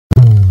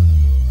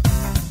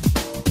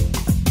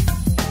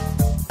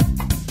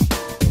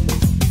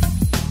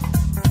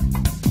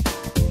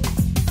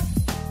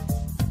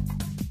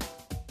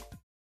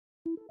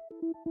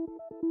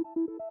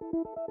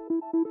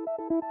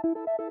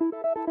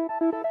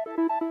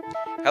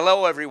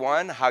Hello,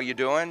 everyone. How you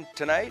doing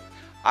tonight?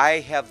 I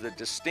have the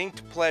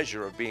distinct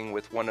pleasure of being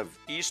with one of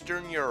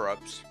Eastern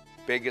Europe's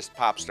biggest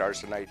pop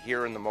stars tonight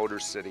here in the Motor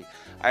City.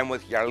 I'm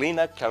with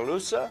Jelena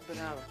Karleusa.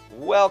 Bravo.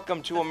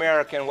 Welcome to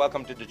America and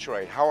welcome to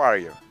Detroit. How are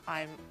you?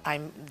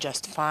 I'm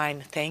just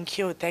fine. Thank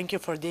you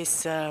for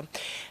these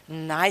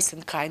nice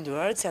and kind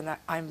words, and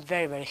I'm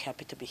very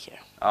happy to be here.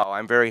 Oh,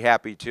 I'm very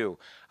happy too.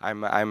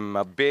 I'm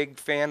a big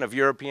fan of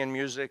European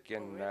music,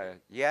 and I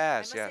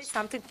yes, must say yes.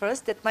 something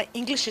first that my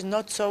English is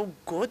not so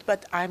good,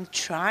 but I'm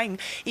trying.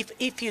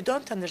 If you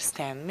don't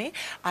understand me,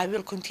 I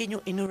will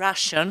continue in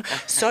Russian.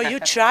 So you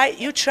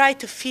try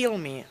to feel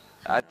me.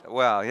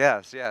 Well,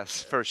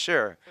 yes, for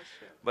sure.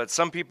 But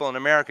some people in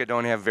America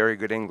don't have very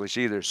good English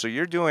either, so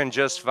you're doing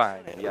just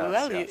fine. Yes,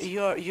 Well, yes.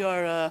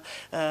 you're a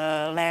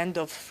land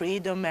of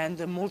freedom and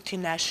a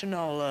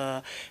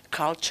multinational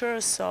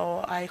culture,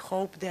 so I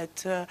hope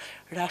that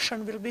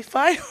Russian will be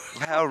fine.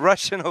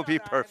 Russian will be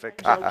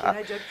perfect. I'm joking.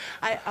 I joke.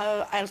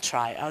 I'll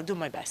try. I'll do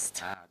my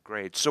best.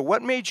 Great. So,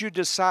 what made you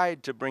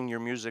decide to bring your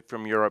music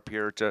from Europe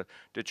here to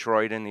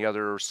Detroit and the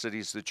other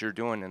cities that you're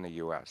doing in the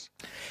U.S.?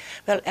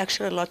 Well,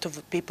 actually, a lot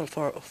of people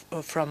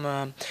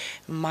from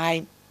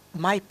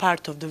my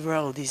part of the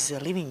world is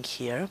living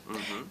here.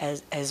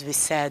 As we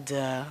said,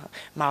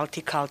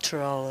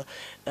 multicultural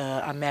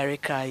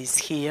America is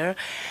here,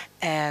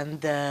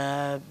 and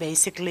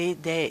basically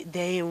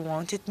they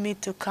wanted me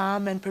to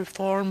come and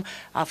perform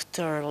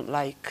after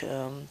like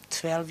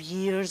 12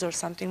 years or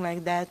something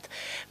like that.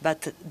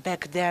 But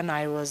back then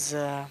I was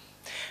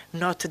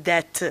not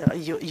that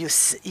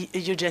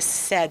you just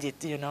said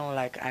it,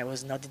 like I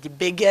was not the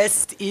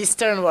biggest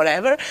Eastern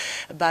whatever,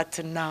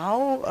 but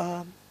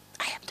now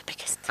I am the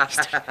biggest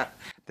Eastern.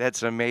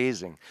 That's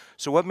amazing.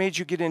 So, what made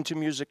you get into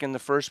music in the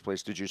first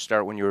place? Did you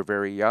start when you were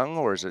very young,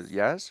 or is it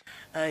yes?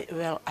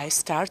 Well, I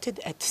started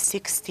at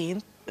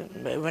 16.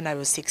 When I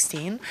was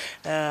 16,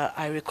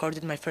 I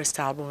recorded my first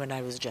album when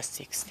I was just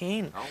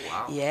 16. Oh,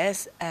 wow.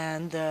 Yes,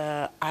 and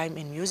I'm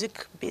in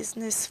music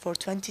business for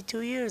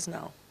 22 years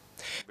now.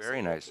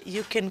 Very nice.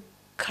 You can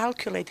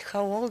calculate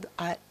how old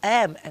I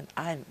am, and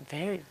I'm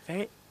very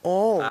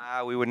old.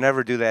 We would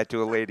never do that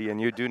to a lady,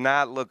 and you do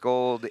not look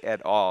old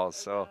at all.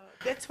 So,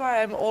 That's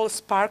why I'm all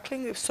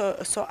sparkling.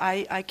 So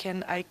I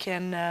can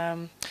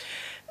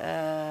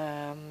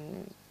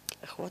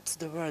what's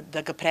the word?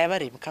 Da ga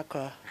prevarim.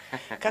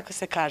 Kako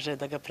se kaže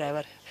da ga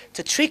prevarim?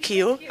 To trick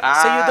you,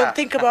 so you don't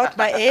think about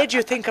my age.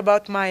 You think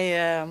about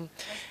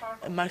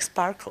my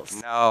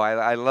sparkles. no,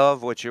 I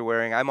love what you're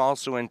wearing. I'm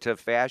also into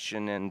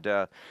fashion, and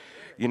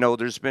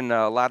there's been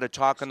a lot of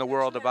talk in the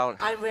world about.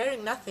 I'm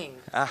wearing nothing.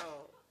 Ah.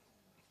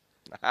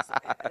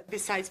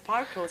 Besides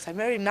sparkles, I'm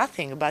wearing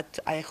nothing. But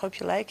I hope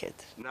you like it.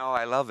 No,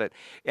 I love it.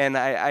 And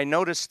I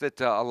noticed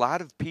that a lot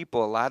of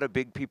people, a lot of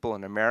big people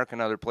in America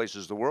and other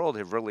places of the world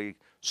have really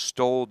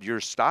stole your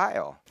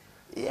style.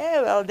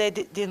 Yeah, well, they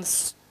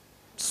didn't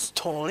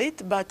stole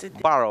it, but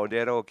Borrowed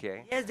it,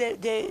 okay. yes,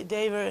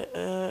 they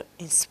were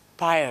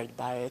inspired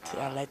by it.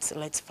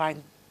 Let's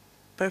find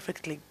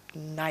perfectly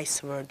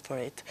nice word for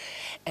it,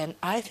 and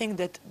I think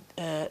that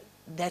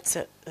that's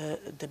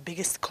the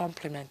biggest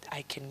compliment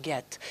I can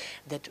get.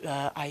 That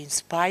I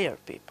inspire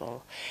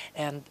people,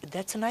 and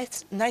that's a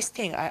nice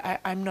thing.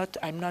 I'm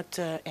not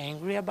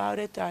angry about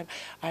it.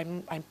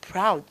 I'm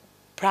proud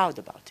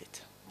about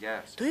it.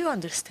 Yes. Do you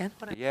understand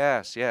what I?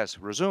 Yes.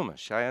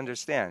 Rozumish, I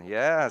understand.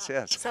 Yes.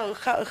 So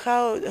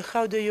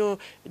how do you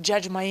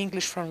judge my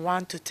English from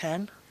 1 to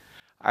 10?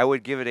 I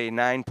would give it a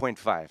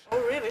 9.5. Oh,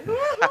 really?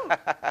 Woohoo!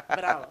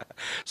 Bravo.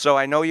 So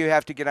I know you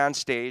have to get on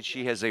stage.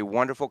 She has a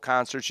wonderful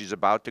concert. She's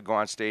about to go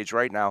on stage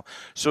right now.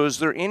 So is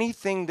there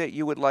anything that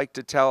you would like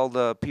to tell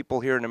the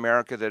people here in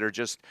America that are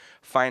just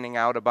finding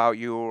out about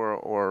you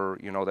or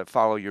that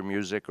follow your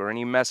music, or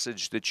any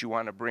message that you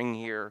want to bring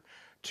here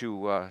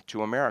to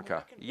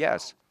America?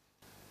 Yes.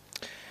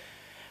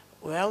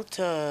 Well,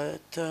 to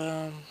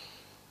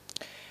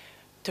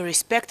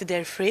respect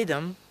their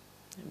freedom,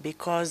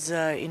 because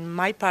in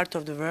my part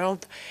of the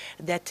world,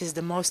 that is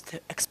the most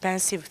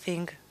expensive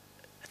thing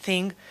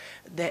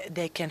that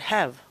they can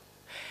have,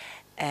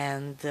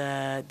 and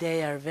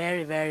they are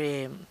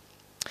very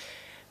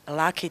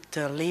lucky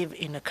to live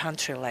in a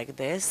country like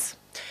this.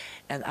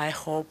 And I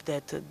hope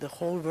that the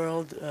whole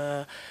world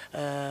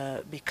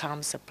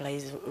becomes a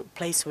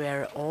place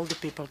where all the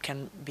people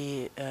can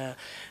be a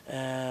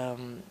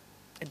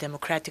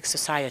democratic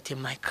society.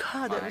 My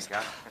God,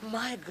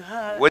 my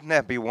God. Wouldn't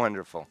that be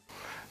wonderful?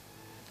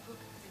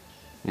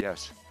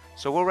 Yes.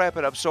 So we'll wrap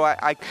it up. So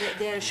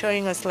They're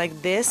showing us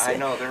like this. I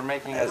know they're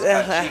making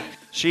us.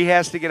 She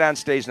has to get on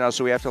stage now,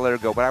 so we have to let her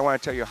go. But I want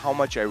to tell you how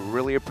much I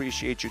really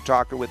appreciate you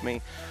talking with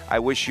me. I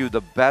wish you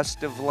the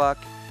best of luck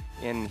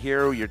in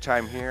here, your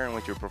time here, and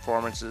with your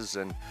performances,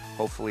 and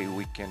hopefully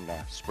we can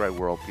spread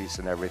world peace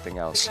and everything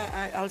else.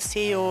 I'll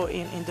see you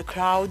in the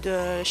crowd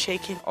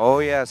shaking. Oh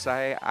yes,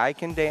 I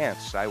can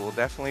dance. I will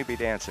definitely be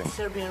dancing.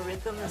 Serbian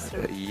rhythm.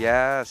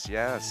 Yes,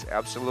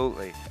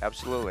 absolutely.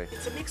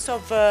 It's a mix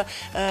of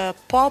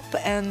pop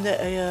and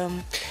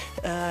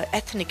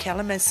ethnic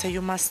elements, so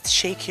you must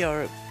shake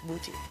your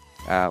booty.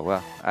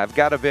 Well, I've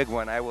got a big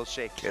one. I will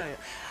shake it.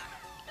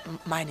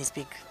 Mine is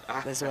big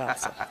as well.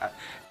 So.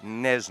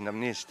 Ne znam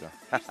ništa.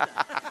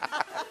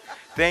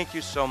 Thank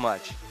you so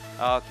much.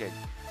 Okay.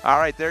 All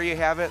right, there you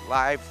have it,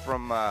 live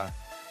from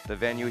the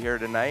venue here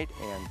tonight,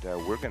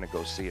 and we're going to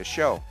go see a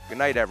show. Good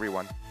night,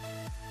 everyone.